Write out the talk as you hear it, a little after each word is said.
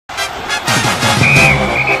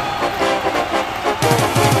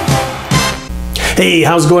Hey,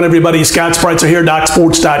 how's it going, everybody? Scott Spreitzer here,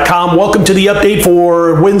 DocSports.com. Welcome to the update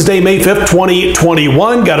for Wednesday, May 5th,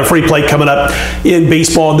 2021. Got a free play coming up in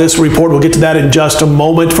baseball in this report. We'll get to that in just a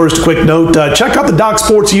moment. First, a quick note, check out the Doc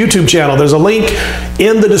Sports YouTube channel. There's a link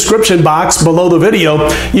in the description box below the video.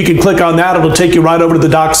 You can click on that. It'll take you right over to the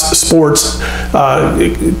Doc Sports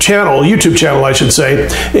channel, YouTube channel, I should say.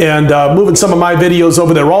 And moving some of my videos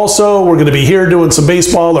over there also. We're going to be here doing some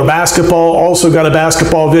baseball or basketball. Also got a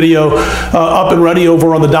basketball video up and ready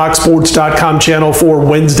over on the DocSports.com channel for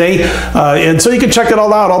Wednesday. And so you can check it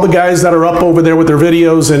all out, all the guys that are up over there with their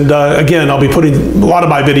videos. And again, I'll be putting a lot of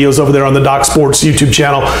my videos over there on the Doc Sports YouTube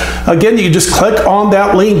channel. Again, you can just click on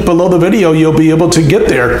that link below the video. You'll be able to get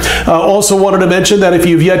there. Also wanted to mention that if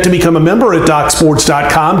you've yet to become a member at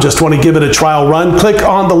DocSports.com, just want to give it a trial run, click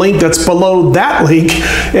on the link that's below that link,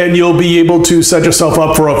 and you'll be able to set yourself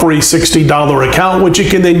up for a free $60 account, which you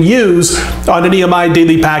can then use on any of my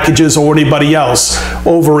daily packages or anybody else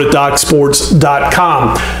over at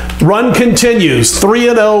DocSports.com. Run continues.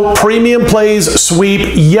 3-0 premium plays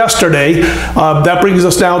sweep yesterday. That brings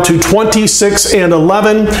us now to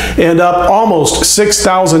 26-11 and up almost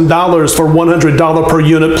 $6,000 for $100 per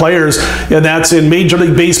unit players. And that's in Major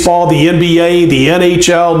League Baseball, the NBA, the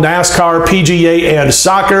NHL, NASCAR, PGA, and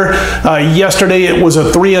soccer. Yesterday it was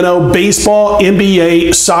a 3-0 baseball,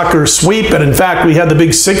 NBA, soccer sweep. And in fact, we had the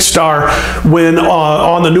big 6-star win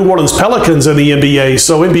on the New Orleans Pelicans in the NBA.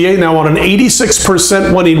 So NBA now on an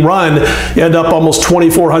 86% winning run and up almost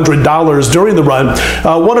 $2,400 during the run.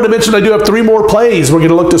 Wanted to mention I do have 3 more plays. We're going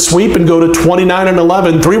to look to sweep and go to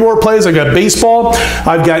 29-11. 3 more plays. I've got baseball,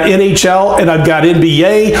 I've got NHL, and I've got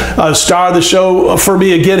NBA. Star of the show for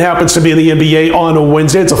me again happens to be in the NBA on a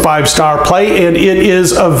Wednesday. It's a 5-star play, and it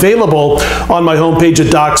is available on my homepage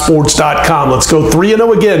at DocSports.com. Let's go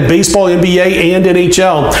 3-0 again. Baseball, NBA, and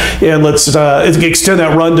NHL. And let's extend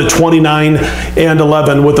that run to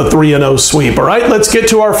 29-11 with a 3-0 sweep. All right, let's get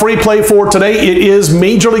to our free play for today. It is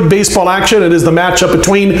Major League Baseball action. It is the matchup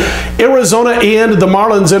between Arizona and the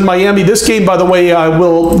Marlins in Miami. This game, by the way,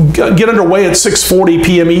 will get underway at 6:40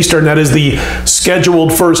 p.m. Eastern. That is the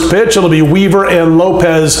scheduled first pitch. It'll be Weaver and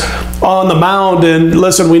Lopez on the mound. And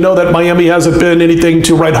listen, we know that Miami hasn't been anything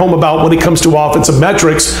to write home about when it comes to offensive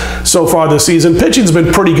metrics so far this season. Pitching's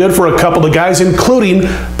been pretty good for a couple of guys, including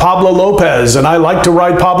Pablo Lopez. And I like to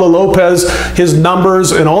ride Pablo Lopez, his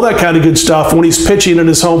numbers, and all that kind of good stuff when he's pitching in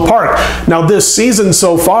his home park. Now, this season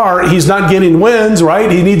so far, he's not getting wins, right?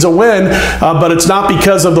 He needs a win, but it's not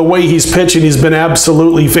because of the way he's pitching. He's been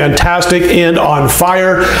absolutely fantastic and on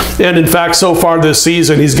fire. And in fact, so far this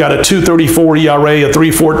season, he's got a 2.34 ERA, a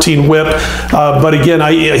 3.14 WHIP. But again,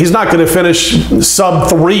 he's not going to finish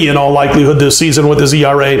sub-3 in all likelihood this season with his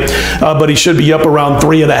ERA, but he should be up around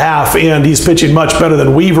 3.5, and he's pitching much better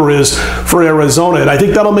than Weaver is for Arizona. And I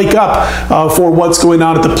think that'll make up for what's going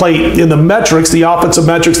on at the plate in the metrics, the offensive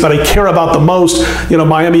metrics that I care about the most. You know,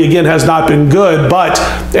 Miami again has not been good, but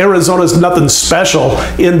Arizona's nothing special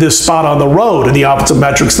in this spot on the road in the offensive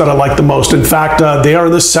metrics that I like the most. In fact, they are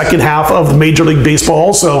in the second half of Major League Baseball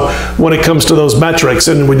also when it comes to those metrics.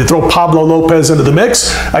 And when you throw Pablo Lopez into the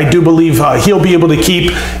mix, I do believe he'll be able to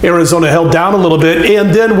keep Arizona held down a little bit.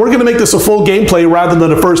 And then we're going to make this a full gameplay rather than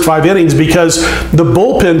the first 5 innings because the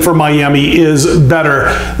bullpen for Miami is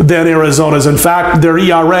better than Arizona's. In fact, their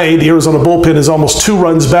ERA, the Arizona bullpen, is almost 2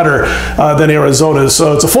 runs better than Arizona's.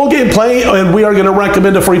 So it's a full game play, and we are going to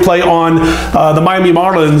recommend a free play on the Miami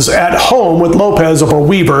Marlins at home with Lopez over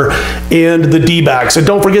Weaver and the D-backs. And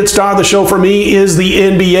don't forget, star of the show for me is the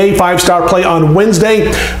NBA 5-star play on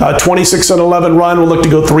Wednesday. 26-11 run. We'll look to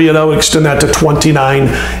go 3-0, extend that to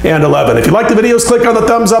 29-11. If you like the videos, click on the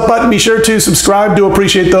thumbs up button. Be sure to subscribe. Do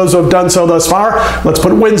appreciate those who have done so thus far. Let's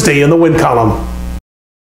put Wednesday in the win column.